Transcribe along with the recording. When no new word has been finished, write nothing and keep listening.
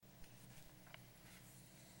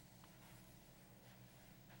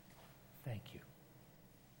Thank you.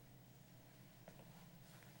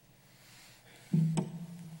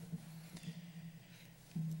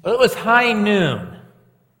 Well, it was high noon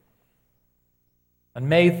on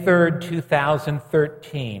May 3rd,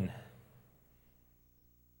 2013.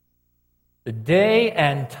 The day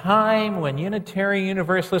and time when Unitarian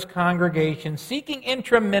Universalist congregations seeking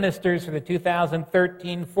interim ministers for the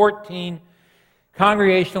 2013-14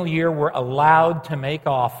 congregational year were allowed to make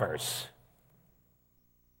offers.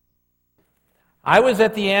 I was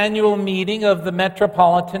at the annual meeting of the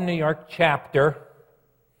Metropolitan New York chapter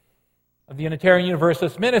of the Unitarian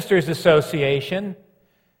Universalist Ministers Association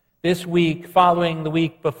this week, following the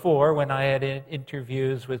week before when I had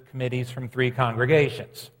interviews with committees from 3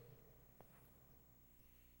 congregations.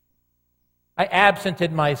 I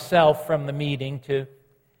absented myself from the meeting to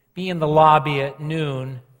be in the lobby at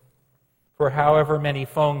noon for however many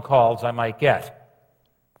phone calls I might get.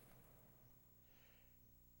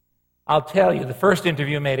 I'll tell you, the first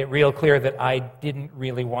interview made it real clear that I didn't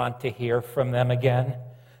really want to hear from them again.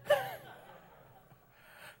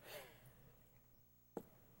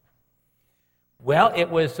 Well, it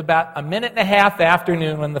was about a minute and a half after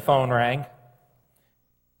noon when the phone rang.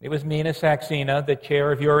 It was Mina Saxena, the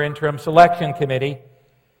chair of your interim selection committee,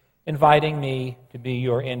 inviting me to be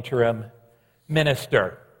your interim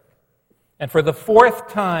minister. And for the 4th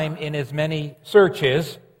time in as many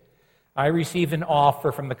searches, I received an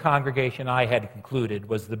offer from the congregation I had concluded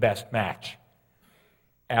was the best match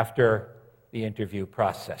after the interview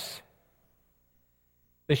process.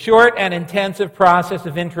 The short and intensive process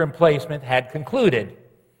of interim placement had concluded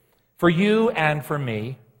for you and for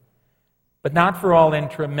me, but not for all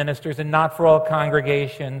interim ministers and not for all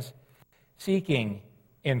congregations seeking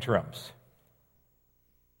interims.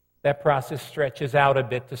 That process stretches out a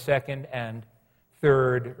bit to 2nd and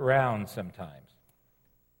 3rd rounds sometimes.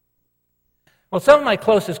 Well, some of my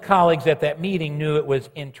closest colleagues at that meeting knew it was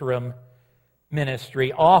interim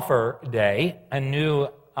ministry offer day and knew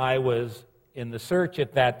I was in the search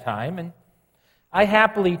at that time, and I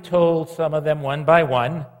happily told some of them one by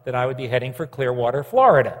one that I would be heading for Clearwater,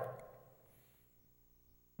 Florida.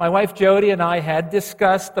 My wife Jody and I had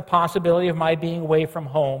discussed the possibility of my being away from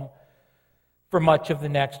home for much of the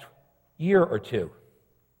next year or 2.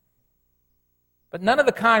 But none of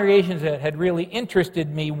the congregations that had really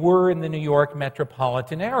interested me were in the New York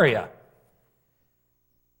metropolitan area,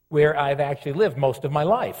 where I've actually lived most of my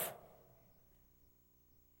life.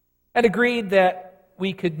 And agreed that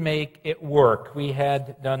we could make it work. We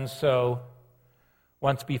had done so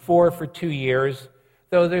once before for 2 years,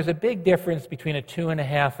 though there's a big difference between a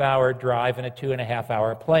 2.5-hour drive and a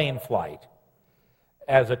 2.5-hour plane flight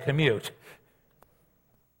as a commute.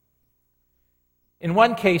 In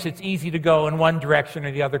one case, it's easy to go in one direction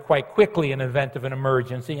or the other quite quickly in the event of an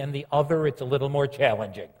emergency, and the other, it's a little more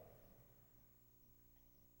challenging.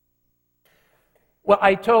 Well,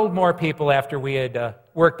 I told more people after we had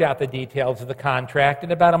worked out the details of the contract,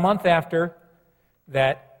 and about a month after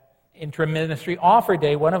that interim ministry offer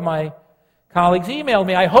day, one of my colleagues emailed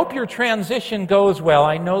me, "I hope your transition goes well.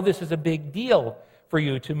 I know this is a big deal for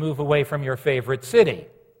you to move away from your favorite city."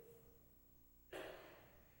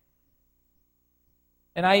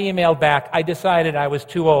 And I emailed back, "I decided I was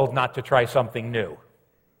too old not to try something new."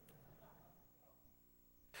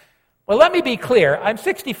 Well, let me be clear. I'm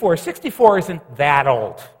 64. 64 isn't that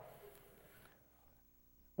old.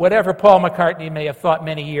 Whatever Paul McCartney may have thought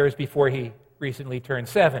many years before he recently turned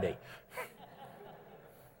 70.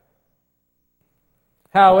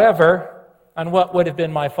 However, on what would have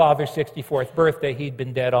been my father's 64th birthday, he'd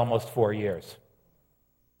been dead almost 4 years.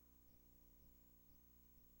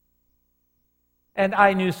 And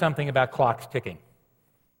I knew something about clocks ticking.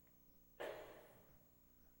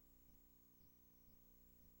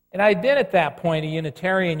 And I'd been at that point a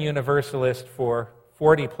Unitarian Universalist for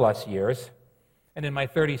 40-plus years, and in my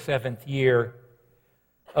 37th year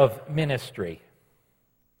of ministry.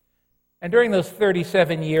 And during those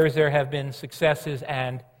 37 years, there have been successes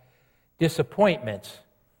and disappointments,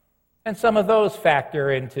 and some of those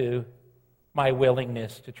factor into my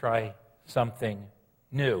willingness to try something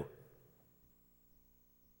new.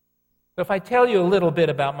 So if I tell you a little bit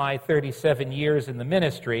about my 37 years in the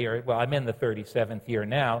ministry, I'm in the 37th year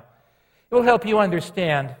now, it will help you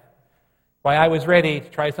understand why I was ready to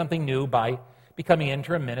try something new by becoming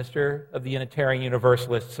interim minister of the Unitarian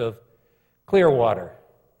Universalists of Clearwater.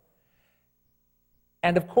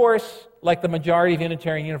 And of course, like the majority of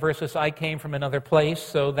Unitarian Universalists, I came from another place,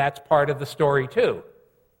 so that's part of the story too.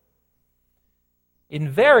 In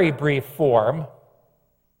very brief form,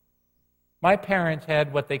 my parents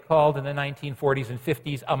had what they called in the 1940s and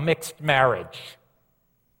 50s a mixed marriage.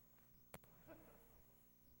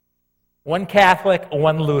 One Catholic,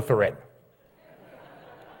 one Lutheran.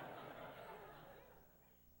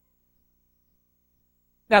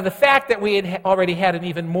 Now, the fact that we had already had an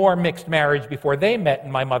even more mixed marriage before they met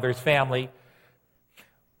in my mother's family,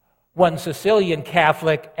 one Sicilian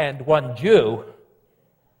Catholic and one Jew,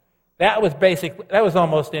 that was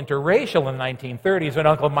almost interracial in the 1930s when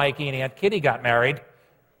Uncle Mikey and Aunt Kitty got married.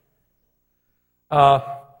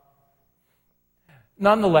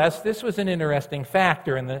 Nonetheless, this was an interesting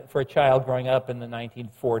factor for a child growing up in the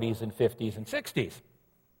 1940s and 50s and 60s.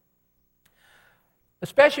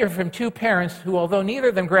 Especially from two parents who, although neither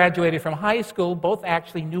of them graduated from high school, both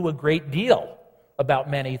actually knew a great deal about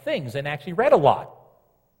many things and actually read a lot.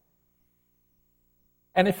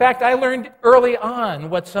 And in fact, I learned early on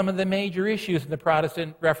what some of the major issues in the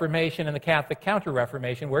Protestant Reformation and the Catholic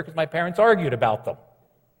Counter-Reformation were because my parents argued about them.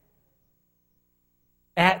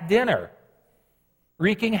 At dinner,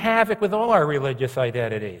 wreaking havoc with all our religious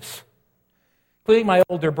identities, including my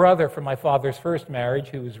older brother from my father's first marriage,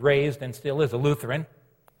 who was raised and still is a Lutheran.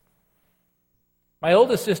 My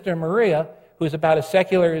oldest sister, Maria, who is about as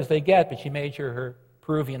secular as they get, but she made sure her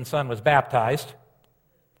Peruvian son was baptized.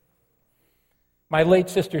 My late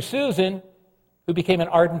sister, Susan, who became an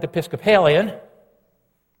ardent Episcopalian.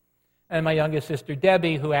 And my youngest sister,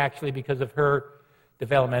 Debbie, who actually, because of her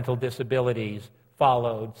developmental disabilities,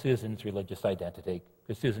 followed Susan's religious identity,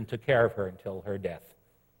 because Susan took care of her until her death.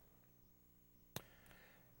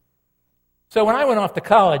 So when I went off to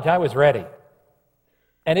college, I was ready.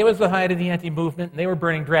 And it was the height of the anti-movement, and they were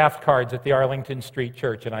burning draft cards at the Arlington Street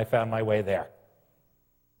Church, and I found my way there.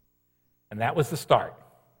 And that was the start.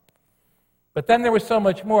 But then there was so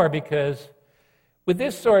much more, because with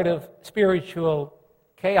this sort of spiritual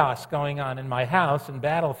chaos going on in my house and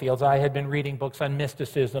battlefields, I had been reading books on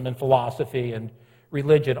mysticism and philosophy and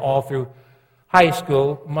religion all through high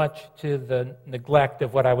school, much to the neglect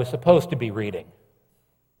of what I was supposed to be reading.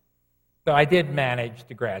 So I did manage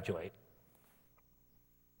to graduate.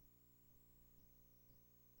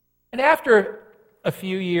 And after a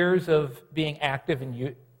few years of being active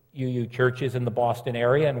in UU churches in the Boston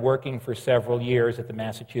area and working for several years at the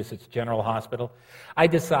Massachusetts General Hospital, I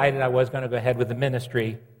decided I was going to go ahead with the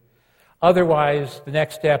ministry. Otherwise, the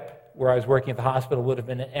next step where I was working at the hospital would have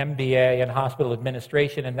been an MBA in hospital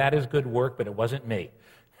administration, and that is good work, but it wasn't me.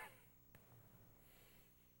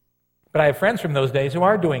 But I have friends from those days who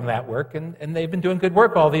are doing that work, and they've been doing good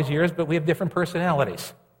work all these years, but we have different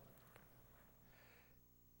personalities.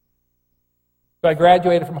 So I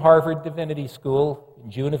graduated from Harvard Divinity School in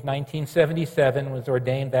June of 1977, was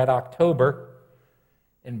ordained that October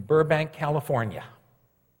in Burbank, California,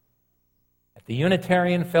 at the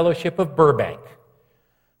Unitarian Fellowship of Burbank,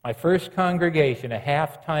 my first congregation, a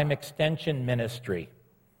half-time extension ministry.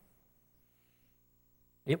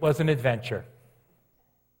 It was an adventure.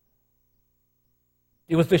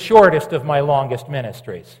 It was the shortest of my longest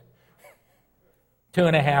ministries.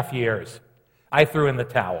 2.5 years. I threw in the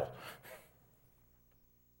towel.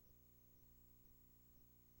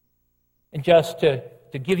 And just to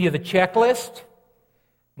give you the checklist,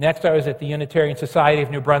 next I was at the Unitarian Society of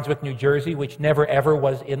New Brunswick, New Jersey, which never ever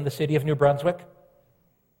was in the city of New Brunswick.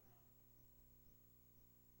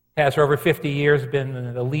 Has for over 50 years been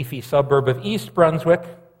in the leafy suburb of East Brunswick,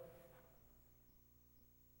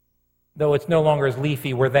 though it's no longer as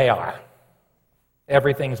leafy where they are.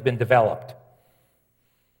 Everything's been developed.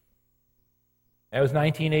 That was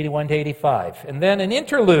 1981 to 85. And then an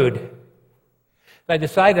interlude. I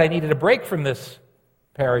decided I needed a break from this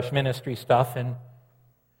parish ministry stuff and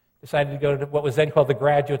decided to go to what was then called the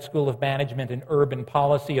Graduate School of Management and Urban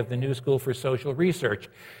Policy of the New School for Social Research,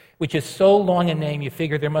 which is so long a name you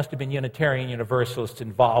figure there must have been Unitarian Universalists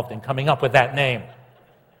involved in coming up with that name.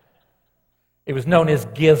 It was known as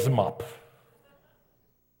GISMUP.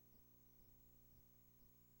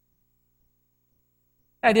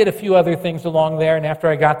 I did a few other things along there, and after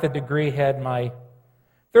I got the degree, had my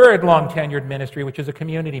third long-tenured ministry, which is a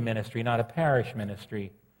community ministry, not a parish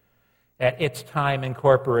ministry. At its time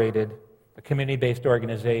incorporated, a community-based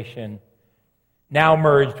organization, now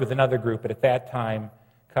merged with another group, but at that time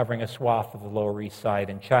covering a swath of the Lower East Side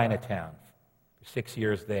and Chinatown. For 6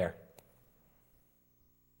 years there.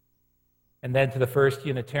 And then to the First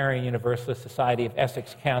Unitarian Universalist Society of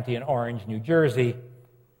Essex County in Orange, New Jersey,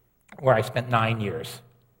 where I spent 9 years.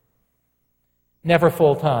 Never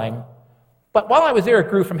full-time. But while I was there, it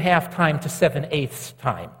grew from half-time to 7/8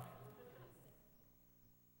 time.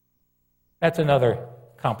 That's another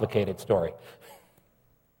complicated story.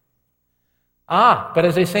 But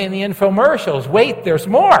as they say in the infomercials, wait, there's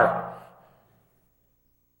more.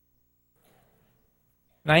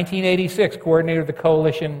 1986, coordinator of the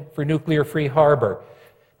Coalition for Nuclear Free Harbor.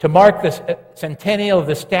 to mark the centennial of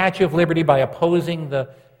the Statue of Liberty by opposing the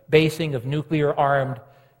basing of nuclear-armed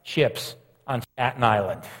ships on Staten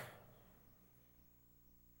Island.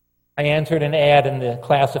 I answered an ad in the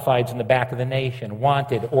classifieds in the back of the Nation,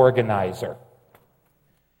 wanted organizer.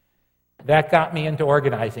 That got me into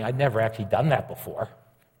organizing. I'd never actually done that before.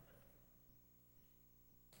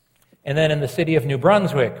 And then in the city of New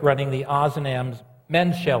Brunswick, running the Ozanam's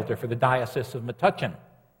men's shelter for the Diocese of Metuchen,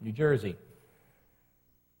 New Jersey,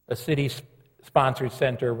 a city-sponsored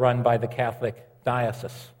center run by the Catholic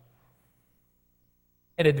Diocese.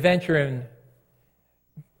 An adventure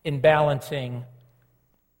in balancing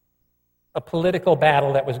a political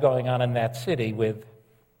battle that was going on in that city with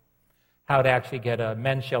how to actually get a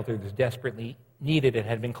men's shelter that's desperately needed. It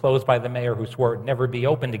had been closed by the mayor, who swore it would never be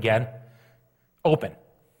opened again. Open.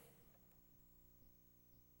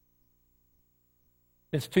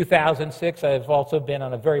 Since 2006, I've also been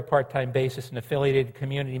on a very part-time basis an affiliated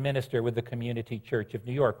community minister with the Community Church of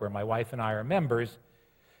New York, where my wife and I are members,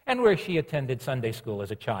 and where she attended Sunday school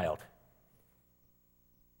as a child.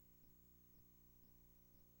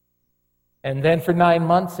 And then for 9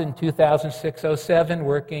 months in 2006-07,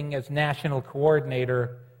 working as national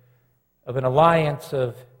coordinator of an alliance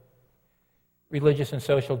of religious and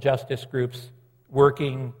social justice groups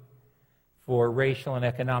working for racial and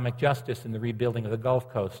economic justice in the rebuilding of the Gulf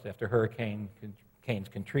Coast after Hurricanes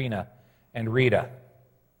Katrina and Rita.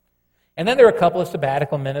 And then there were a couple of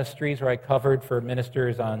sabbatical ministries where I covered for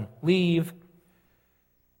ministers on leave.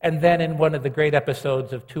 And then in one of the great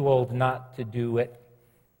episodes of Too Old Not to Do It,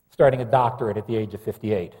 starting a doctorate at the age of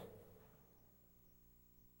 58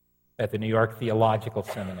 at the New York Theological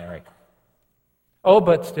Seminary. Oh,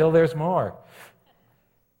 but still there's more.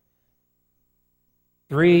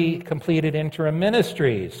 3 completed interim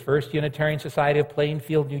ministries. First Unitarian Society of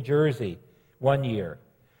Plainfield, New Jersey, 1 year.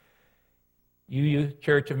 UU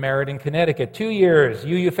Church of Meriden, Connecticut, 2 years.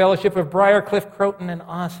 UU Fellowship of Briarcliff, Croton, and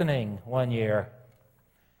Ossining, 1 year.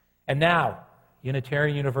 And now,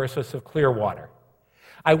 Unitarian Universalists of Clearwater.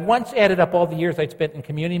 I once added up all the years I'd spent in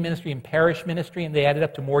community ministry and parish ministry, and they added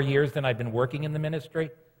up to more years than I'd been working in the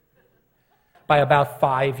ministry, by about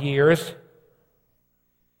 5 years.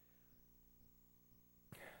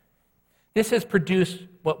 This has produced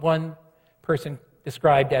what one person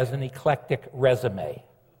described as an eclectic resume.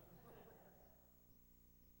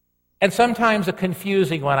 And sometimes a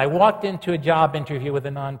confusing one. I walked into a job interview with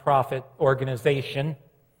a nonprofit organization.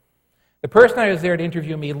 The person I was there to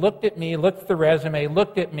interview me, looked at the resume,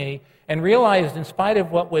 looked at me, and realized in spite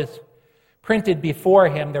of what was printed before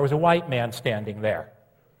him, there was a white man standing there.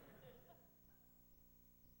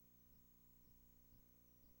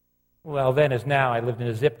 Well, then as now, I lived in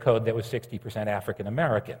a zip code that was 60% African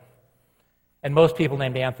American. And most people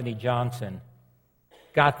named Anthony Johnson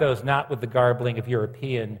got those not with the garbling of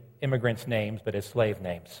European immigrants' names, but as slave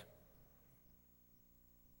names.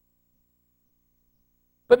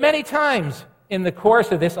 But many times in the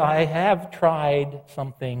course of this, I have tried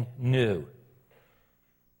something new.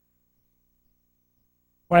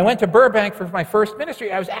 When I went to Burbank for my first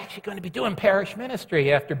ministry, I was actually going to be doing parish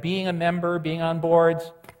ministry after being a member, being on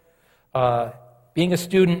boards, being a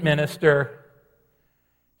student minister,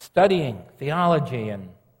 studying theology and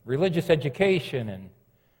religious education and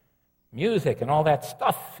music and all that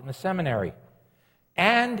stuff in the seminary.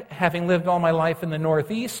 And having lived all my life in the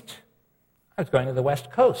Northeast, I was going to the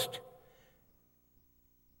West Coast.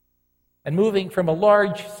 And moving from a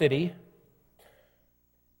large city,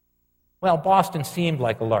 well, Boston seemed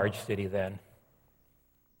like a large city then.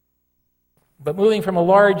 But moving from a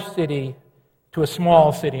large city to a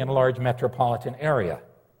small city in a large metropolitan area.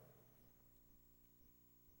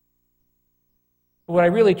 What I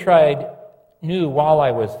really knew while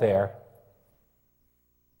I was there,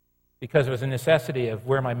 because it was a necessity of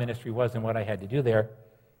where my ministry was and what I had to do there,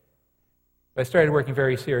 I started working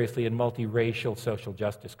very seriously in multiracial social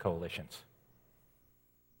justice coalitions.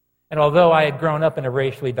 And although I had grown up in a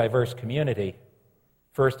racially diverse community,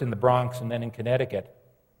 first in the Bronx and then in Connecticut,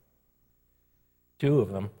 2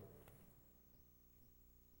 of them,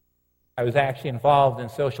 I was actually involved in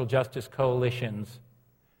social justice coalitions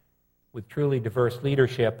with truly diverse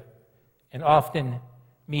leadership, and often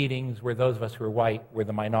meetings where those of us who were white were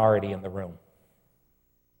the minority in the room.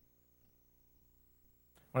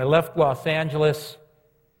 When I left Los Angeles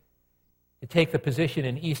to take the position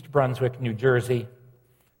in East Brunswick, New Jersey,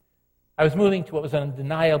 I was moving to what was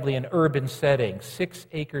undeniably an urban setting, 6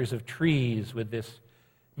 acres of trees with this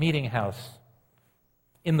meeting house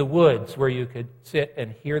in the woods where you could sit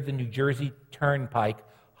and hear the New Jersey Turnpike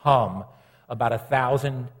hum about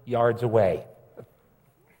 1,000 yards away.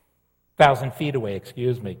 1,000 feet away,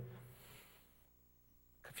 excuse me.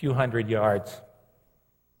 few hundred yards.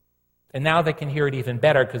 And now they can hear it even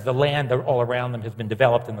better because the land all around them has been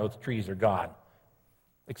developed and those trees are gone,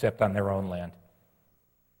 except on their own land.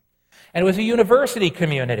 And it was a university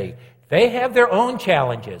community. They have their own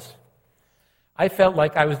challenges. I felt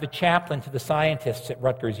like I was the chaplain to the scientists at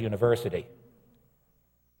Rutgers University,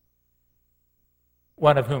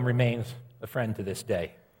 one of whom remains a friend to this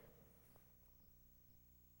day.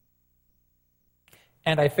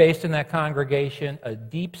 And I faced in that congregation a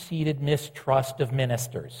deep-seated mistrust of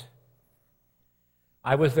ministers.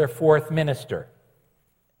 I was their fourth minister.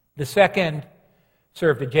 The second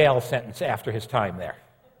served a jail sentence after his time there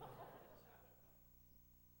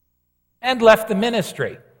and left the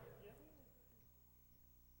ministry.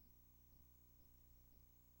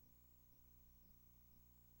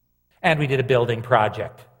 And we did a building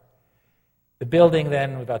project. The building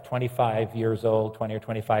then was about 25 years old, 20 or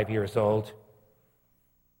 25 years old,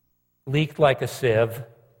 leaked like a sieve,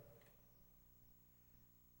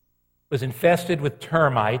 was infested with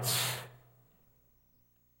termites.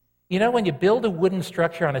 You know, when you build a wooden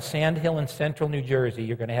structure on a sandhill in central New Jersey,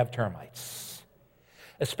 you're going to have termites.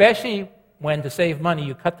 Especially when, to save money,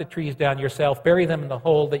 you cut the trees down yourself, bury them in the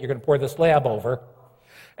hole that you're going to pour the slab over,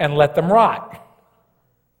 and let them rot.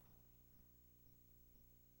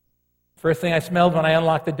 First thing I smelled when I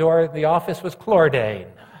unlocked the door of the office was chlordane.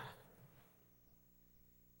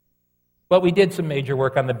 But we did some major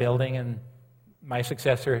work on the building, and my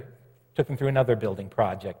successor took them through another building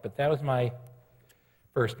project. But that was my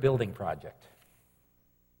first building project.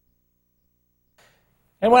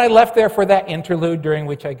 And when I left there for that interlude, during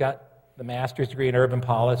which I got the master's degree in urban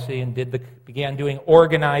policy and began doing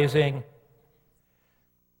organizing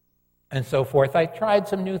and so forth, I tried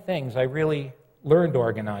some new things. I really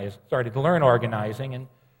started to learn organizing, and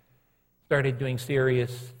started doing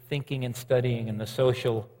serious thinking and studying in the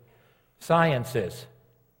social sciences,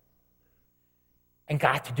 and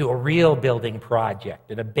got to do a real building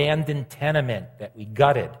project, an abandoned tenement that we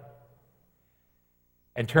gutted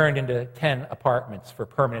and turned into 10 apartments for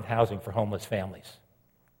permanent housing for homeless families.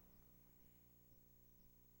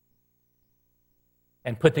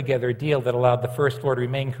 And put together a deal that allowed the first floor to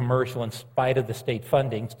remain commercial in spite of the state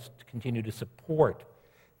funding to continue to support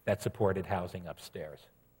that supported housing upstairs.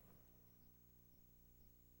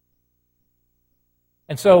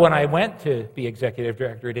 And so when I went to be executive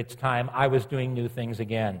director at its time, I was doing new things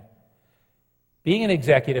again. Being an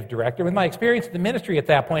executive director, with my experience in the ministry at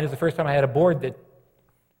that point, is the first time I had a board that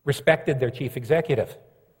respected their chief executive.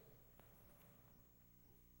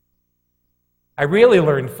 I really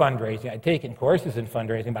learned fundraising. I'd taken courses in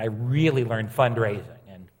fundraising, but I really learned fundraising.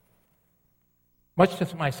 And much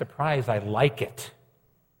to my surprise, I like it.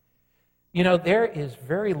 You know, there is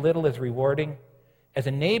very little as rewarding as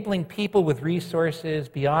enabling people with resources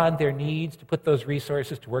beyond their needs to put those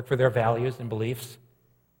resources to work for their values and beliefs.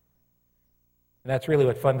 And that's really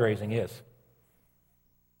what fundraising is.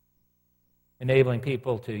 Enabling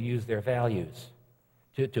people to use their values,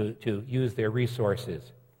 to use their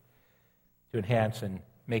resources, to enhance and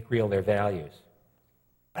make real their values.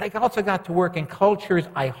 But I also got to work in cultures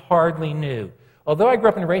I hardly knew. Although I grew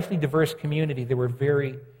up in a racially diverse community, there were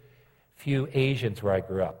very few Asians where I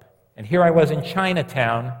grew up. And here I was in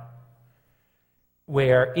Chinatown,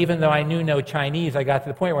 where even though I knew no Chinese, I got to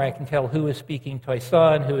the point where I can tell who is speaking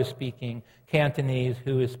Toisun, who is speaking Cantonese,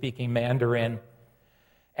 who is speaking Mandarin.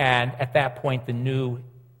 And at that point, the new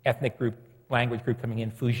ethnic group, language group coming in,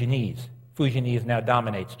 Fujianese. Fujianese now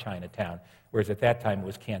dominates Chinatown, whereas at that time it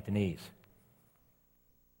was Cantonese.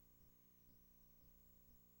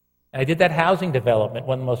 And I did that housing development,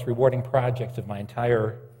 one of the most rewarding projects of my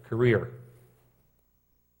entire career.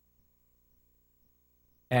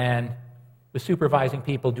 And was supervising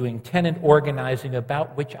people doing tenant organizing,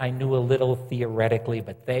 about which I knew a little theoretically,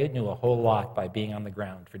 but they knew a whole lot by being on the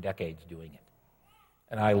ground for decades doing it.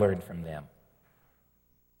 And I learned from them.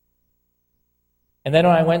 And then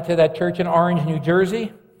when I went to that church in Orange, New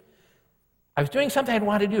Jersey, I was doing something I'd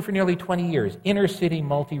wanted to do for nearly 20 years, inner-city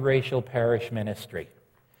multiracial parish ministry.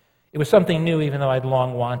 It was something new, even though I'd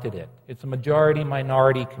long wanted it. It's a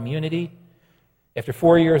majority-minority community. After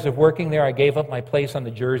 4 years of working there, I gave up my place on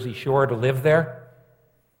the Jersey Shore to live there.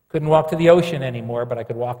 Couldn't walk to the ocean anymore, but I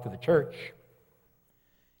could walk to the church.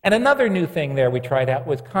 And another new thing there we tried out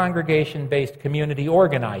was congregation-based community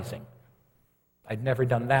organizing. I'd never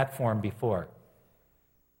done that form before.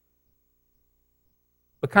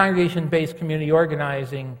 But congregation-based community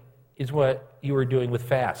organizing is what you were doing with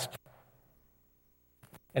FAST.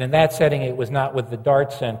 And in that setting, it was not with the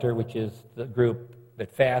Dart Center, which is the group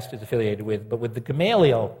that FAST is affiliated with, but with the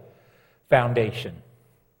Gamaliel Foundation.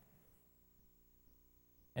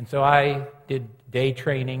 And so I did day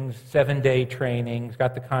trainings, 7-day trainings,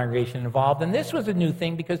 got the congregation involved. And this was a new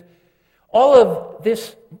thing because all of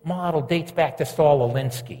this model dates back to Saul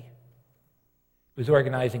Alinsky, who was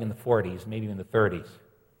organizing in the 40s, maybe in the 30s.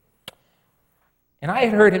 And I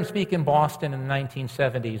had heard him speak in Boston in the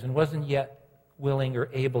 1970s and wasn't yet willing or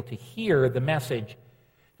able to hear the message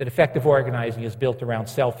that effective organizing is built around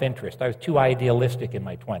self-interest. I was too idealistic in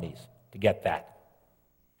my 20s to get that.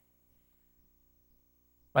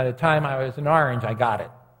 By the time I was an Orange, I got it.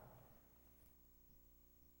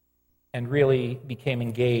 And really became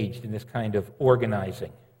engaged in this kind of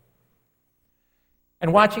organizing.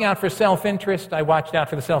 And watching out for self-interest, I watched out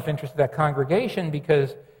for the self-interest of that congregation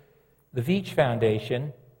because the Veach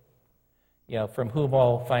Foundation, from whom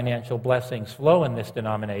all financial blessings flow in this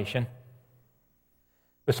denomination,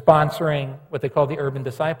 was sponsoring what they call the Urban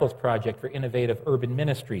Disciples Project for Innovative Urban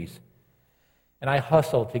Ministries. And I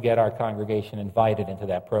hustled to get our congregation invited into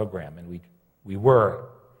that program, and we were.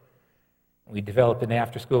 We developed an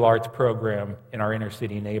after-school arts program in our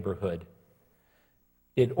inner-city neighborhood,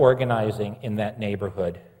 did organizing in that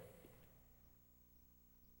neighborhood.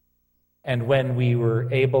 And when we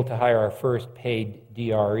were able to hire our first paid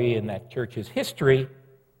DRE in that church's history, we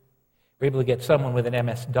were able to get someone with an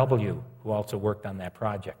MSW who also worked on that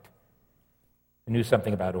project, who knew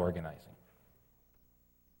something about organizing.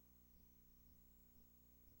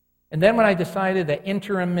 And then when I decided that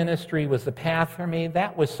interim ministry was the path for me,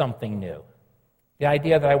 that was something new. The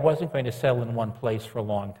idea that I wasn't going to settle in one place for a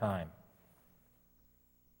long time.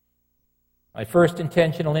 My first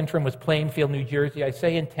intentional interim was Plainfield, New Jersey. I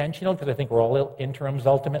say intentional because I think we're all interims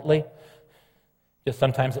ultimately. Just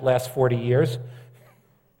sometimes it lasts 40 years.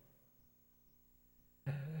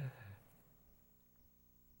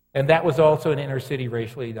 And that was also an inner-city,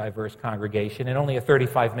 racially diverse congregation and only a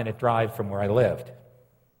 35-minute drive from where I lived.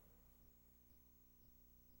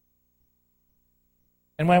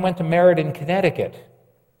 And when I went to Meriden, Connecticut,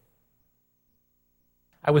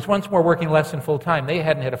 I was once more working less than full-time. They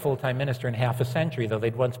hadn't had a full-time minister in half a century, though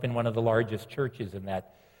they'd once been one of the largest churches in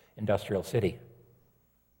that industrial city.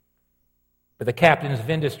 But the captains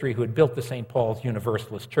of industry who had built the St. Paul's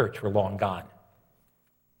Universalist Church were long gone.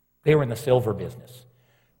 They were in the silver business,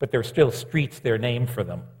 but there are still streets there named for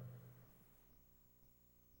them.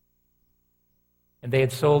 And they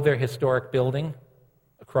had sold their historic building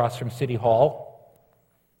across from City Hall,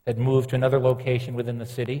 had moved to another location within the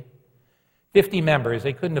city. 50 members,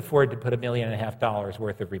 they couldn't afford to put $1.5 million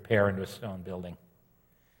worth of repair into a stone building.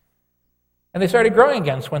 And they started growing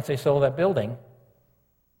again once they sold that building.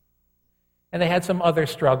 And they had some other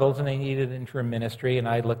struggles, and they needed interim ministry, and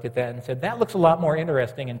I looked at that and said, that looks a lot more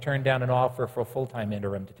interesting, and turned down an offer for a full-time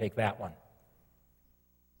interim to take that one.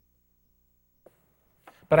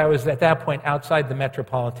 But I was at that point outside the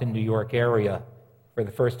metropolitan New York area for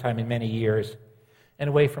the first time in many years, and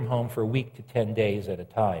away from home for a week to 10 days at a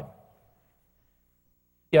time.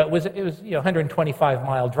 It was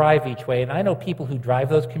 125-mile drive each way, and I know people who drive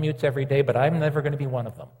those commutes every day, but I'm never going to be one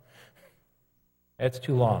of them. It's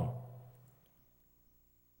too long.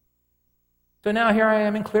 So now here I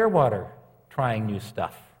am in Clearwater, trying new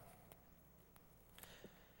stuff.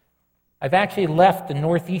 I've actually left the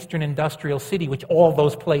northeastern industrial city, which all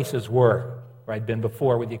those places were, where I'd been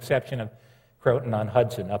before, with the exception of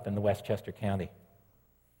Croton-on-Hudson up in the Westchester County.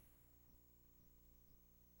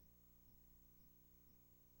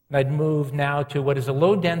 And I'd moved now to what is a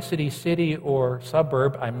low-density city or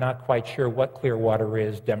suburb. I'm not quite sure what Clearwater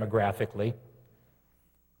is demographically.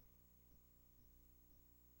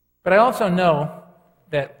 But I also know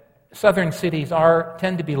that southern cities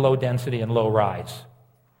tend to be low-density and low-rise.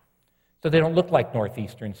 So they don't look like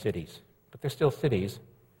northeastern cities, but they're still cities.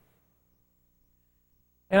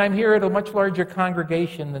 And I'm here at a much larger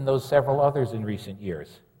congregation than those several others in recent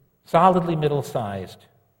years, solidly middle-sized.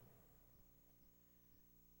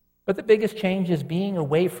 But the biggest change is being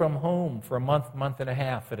away from home for a month, month and a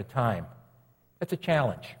half at a time. That's a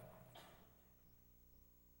challenge.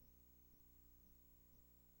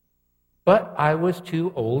 But I was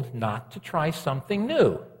too old not to try something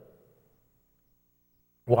new.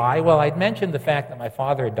 Why? Well, I'd mentioned the fact that my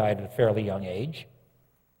father had died at a fairly young age.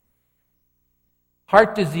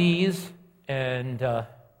 Heart disease and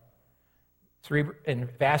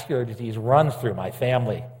vascular disease runs through my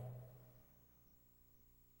family.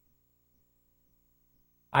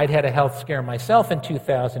 I'd had a health scare myself in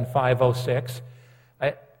 2005-06.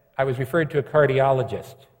 I was referred to a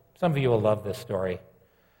cardiologist. Some of you will love this story.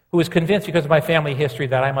 Who was convinced because of my family history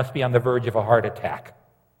that I must be on the verge of a heart attack.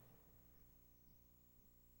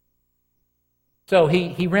 So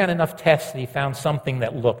he ran enough tests that he found something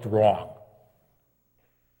that looked wrong.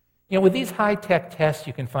 With these high-tech tests,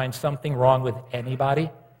 you can find something wrong with anybody.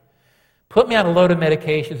 Put me on a load of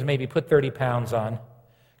medications and maybe put 30 pounds on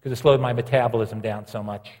because it slowed my metabolism down so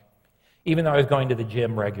much, even though I was going to the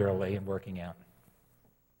gym regularly and working out.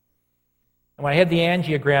 And when I had the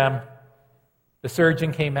angiogram, the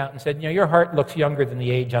surgeon came out and said, your heart looks younger than the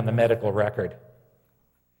age on the medical record.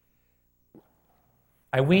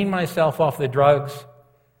 I weaned myself off the drugs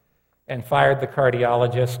and fired the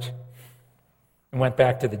cardiologist and went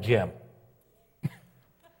back to the gym.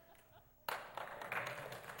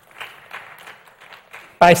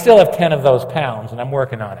 But I still have 10 of those pounds, and I'm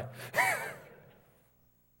working on it.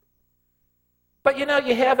 But you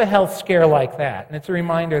have a health scare like that, and it's a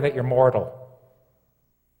reminder that you're mortal.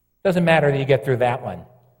 Doesn't matter that you get through that one.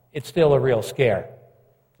 It's still a real scare,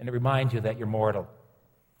 and it reminds you that you're mortal.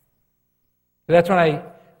 So that's when I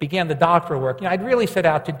began the doctoral work. I'd really set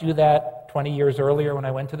out to do that 20 years earlier when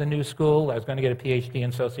I went to the new school. I was going to get a PhD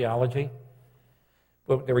in sociology.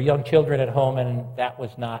 But there were young children at home, and that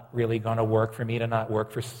was not really going to work for me to not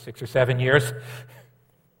work for 6 or 7 years.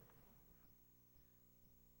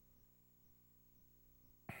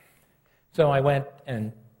 So I went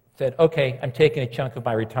and said, okay, I'm taking a chunk of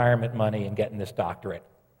my retirement money and getting this doctorate.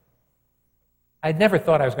 I'd never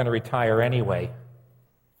thought I was going to retire anyway,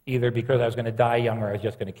 either because I was going to die young or I was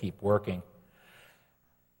just going to keep working.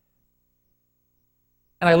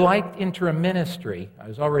 And I liked interim ministry. I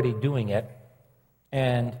was already doing it,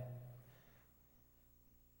 and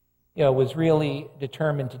was really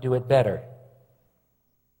determined to do it better.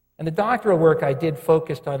 And the doctoral work I did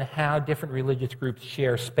focused on how different religious groups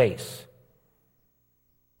share space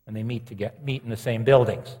when they meet in the same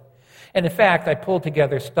buildings. And in fact, I pulled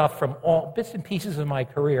together stuff from all bits and pieces of my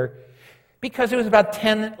career because it was about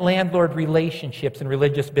 10 landlord relationships in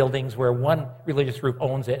religious buildings where one religious group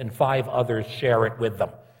owns it and 5 others share it with them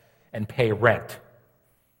and pay rent.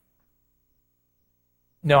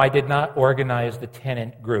 No, I did not organize the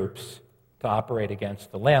tenant groups to operate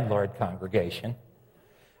against the landlord congregation.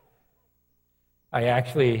 I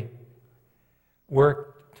actually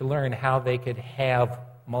worked to learn how they could have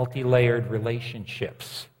multi-layered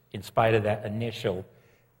relationships in spite of that initial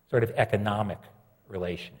sort of economic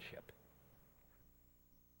relationship.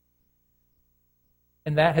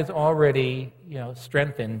 And that has already,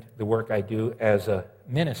 strengthened the work I do as a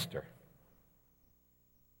minister.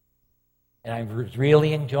 And I was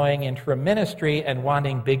really enjoying interim ministry and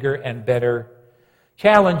wanting bigger and better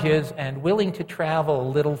challenges and willing to travel a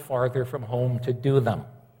little farther from home to do them.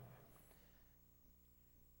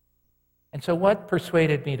 And so what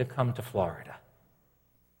persuaded me to come to Florida?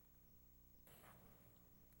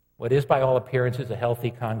 What is, by all appearances, a healthy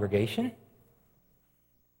congregation,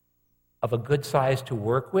 of a good size to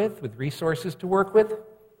work with resources to work with,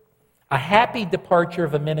 a happy departure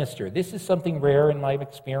of a minister. This is something rare in my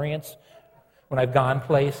experience when I've gone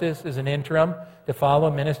places as an interim, to follow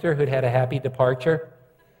a minister who'd had a happy departure.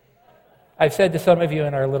 I've said to some of you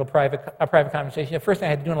in our little private conversation, the first thing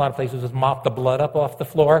I had to do in a lot of places was mop the blood up off the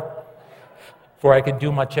floor before I could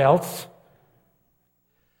do much else.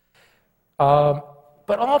 But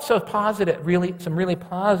also some really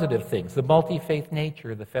positive things. The multi-faith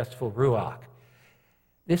nature of the Festival Ruach.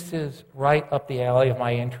 This is right up the alley of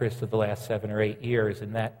my interest of the last 7 or 8 years,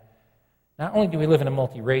 in that not only do we live in a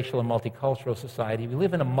multiracial and multicultural society, we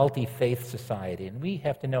live in a multi-faith society, and we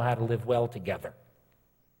have to know how to live well together,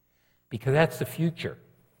 because that's the future.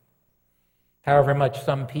 However much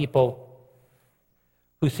some people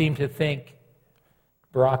who seem to think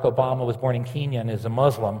Barack Obama was born in Kenya and is a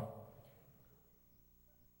Muslim,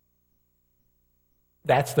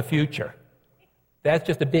 that's the future. That's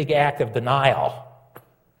just a big act of denial.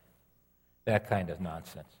 That kind of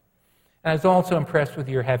nonsense. And I was also impressed with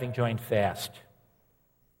your having joined FAST,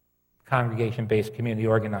 congregation-based community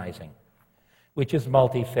organizing, which is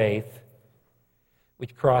multi-faith,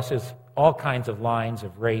 which crosses all kinds of lines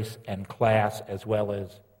of race and class as well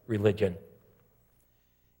as religion,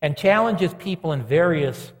 and challenges people in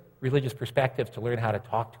various religious perspectives to learn how to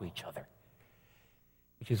talk to each other,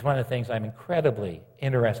 which is one of the things I'm incredibly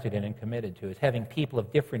interested in and committed to, is having people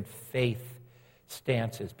of different faith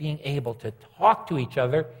stances being able to talk to each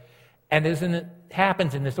other, and as it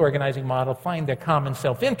happens in this organizing model, find their common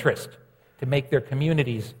self-interest to make their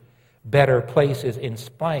communities better places in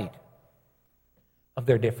spite of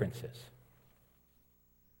their differences.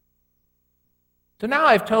 So now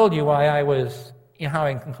I've told you why I was, how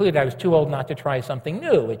I concluded I was too old not to try something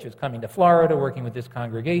new, which was coming to Florida, working with this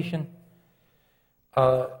congregation,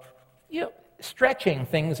 stretching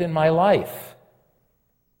things in my life.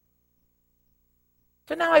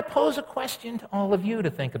 So now I pose a question to all of you to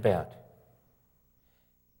think about.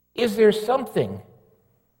 Is there something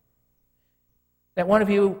that one of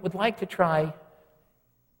you would like to try,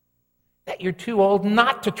 that you're too old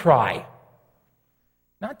not to try.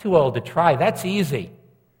 Not too old to try, that's easy.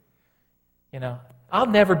 I'll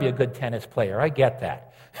never be a good tennis player, I get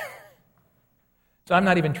that. So I'm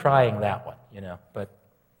not even trying that one,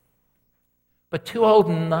 but too old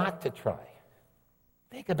not to try.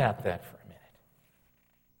 Think about that for a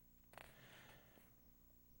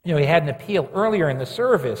minute. We had an appeal earlier in the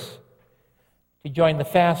service to join the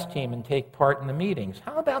fast team and take part in the meetings.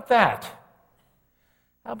 How about that?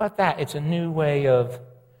 How about that? It's a new way of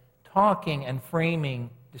talking and framing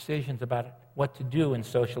decisions about what to do in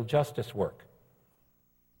social justice work.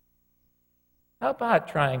 How about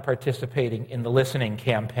trying participating in the listening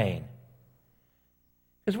campaign?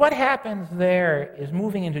 Because what happens there is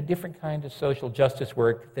moving into different kinds of social justice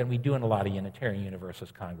work than we do in a lot of Unitarian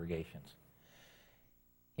Universalist congregations.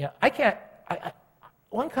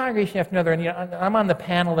 One congregation after another, and I'm on the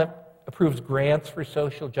panel that approves grants for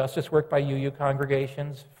social justice work by UU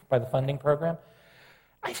congregations, by the funding program.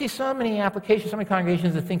 I see so many applications, so many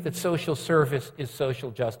congregations that think that social service is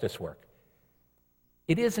social justice work.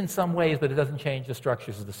 It is in some ways, but it doesn't change the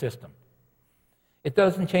structures of the system. It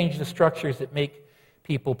doesn't change the structures that make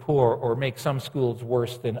people poor or make some schools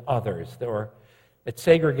worse than others, or that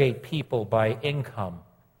segregate people by income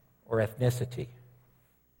or ethnicity.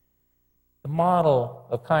 The model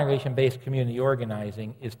of congregation-based community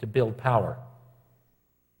organizing is to build power.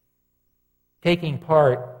 Taking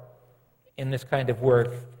part in this kind of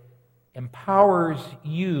work empowers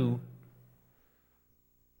you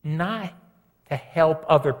not to help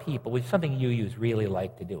other people, which is something UUs really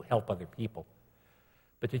like to do, help other people,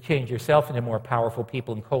 but to change yourself into more powerful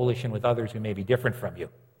people in coalition with others who may be different from you.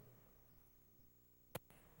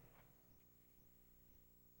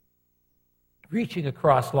 Reaching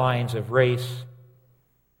across lines of race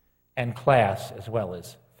and class as well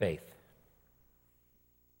as faith.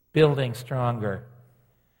 Building stronger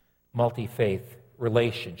multi-faith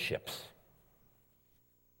relationships.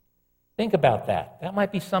 Think about that. That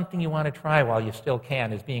might be something you want to try while you still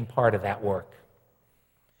can, as being part of that work.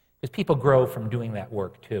 Because people grow from doing that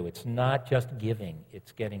work too. It's not just giving,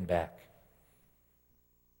 it's getting back.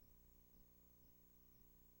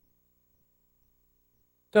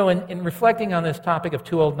 So in reflecting on this topic of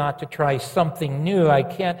too old not to try something new, I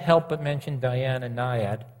can't help but mention Diana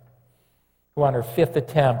Nyad, who on her 5th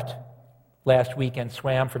attempt last weekend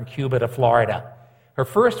swam from Cuba to Florida. Her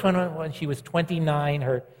first one when she was 29,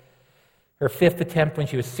 her 5th attempt when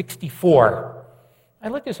she was 64. I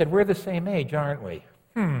looked and said, we're the same age, aren't we?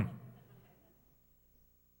 And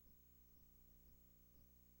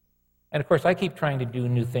of course, I keep trying to do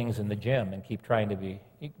new things in the gym and keep trying to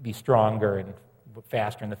be stronger and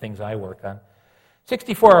faster in the things I work on.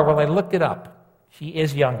 64, well, I looked it up. She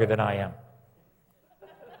is younger than I am.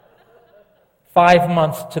 5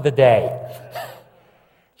 months to the day.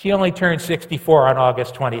 She only turned 64 on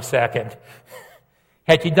August 22nd.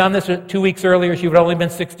 Had she done this 2 weeks earlier, she would have only been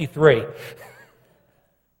 63.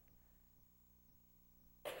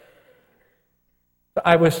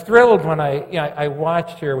 I was thrilled when I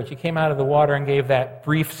watched her when she came out of the water and gave that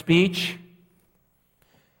brief speech.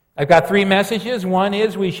 I've got 3 messages. 1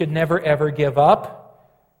 is we should never, ever give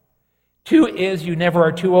up. 2 is you never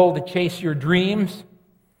are too old to chase your dreams.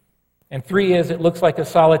 And 3 is it looks like a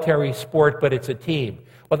solitary sport, but it's a team.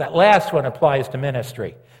 Well, that last one applies to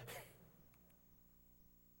ministry.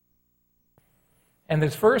 And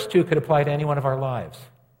those first 2 could apply to any one of our lives.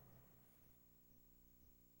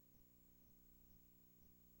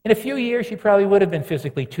 In a few years, she probably would have been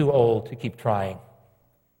physically too old to keep trying,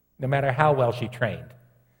 no matter how well she trained.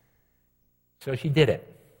 So she did it.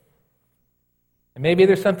 And maybe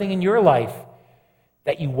there's something in your life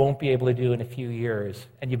that you won't be able to do in a few years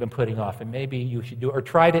and you've been putting off, and maybe you should do it, or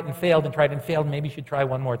tried it and failed, and maybe you should try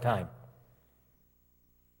one more time.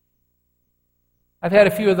 I've had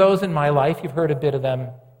a few of those in my life. You've heard a bit of them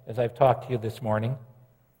as I've talked to you this morning.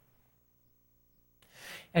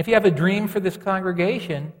 And if you have a dream for this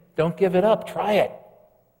congregation, don't give it up. Try it.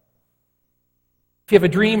 If you have a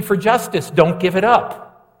dream for justice, don't give it up.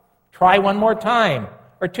 Try one more time,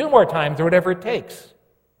 or 2 more times, or whatever it takes. If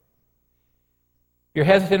you're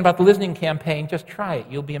hesitant about the listening campaign, just try it.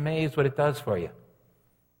 You'll be amazed what it does for you.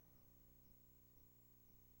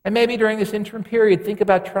 And maybe during this interim period, think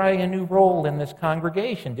about trying a new role in this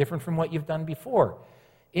congregation, different from what you've done before.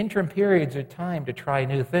 Interim periods are time to try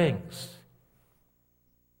new things.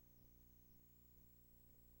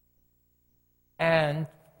 And,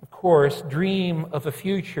 of course, dream of a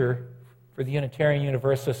future for the Unitarian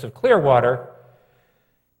Universalists of Clearwater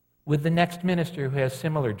with the next minister who has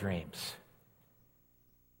similar dreams,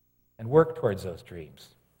 and work towards those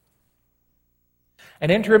dreams. An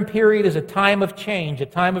interim period is a time of change, a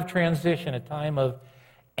time of transition, a time of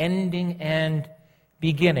ending and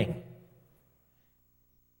beginning.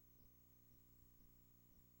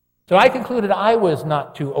 So I concluded I was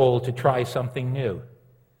not too old to try something new.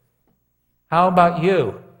 How about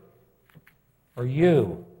you? Or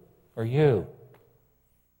you? Or you?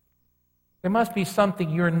 There must be something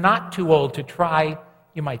you're not too old to try.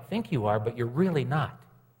 You might think you are, but you're really not.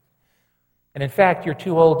 And in fact, you're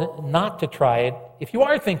too old not to try it if you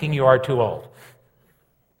are thinking you are too old.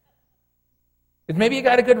 Because maybe you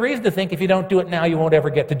got a good reason to think if you don't do it now, you won't ever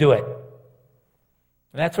get to do it.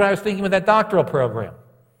 And that's what I was thinking with that doctoral program.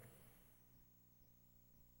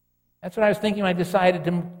 That's what I was thinking when I decided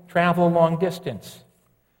to travel a long distance,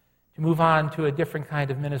 to move on to a different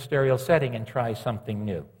kind of ministerial setting and try something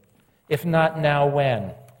new. If not now,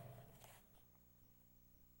 when?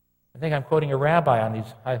 I think I'm quoting a rabbi on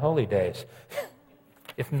these high holy days.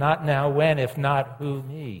 If not now, when? If not, who,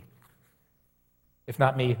 me? If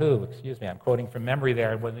not me, who? Excuse me, I'm quoting from memory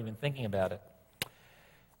there. I wasn't even thinking about it.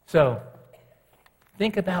 So,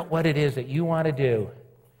 think about what it is that you want to do.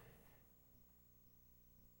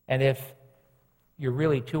 And if you're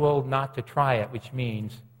really too old not to try it, which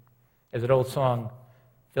means, as an old song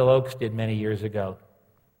Phil Oakes did many years ago,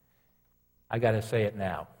 I got to say it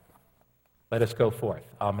now. Let us go forth.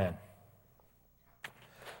 Amen.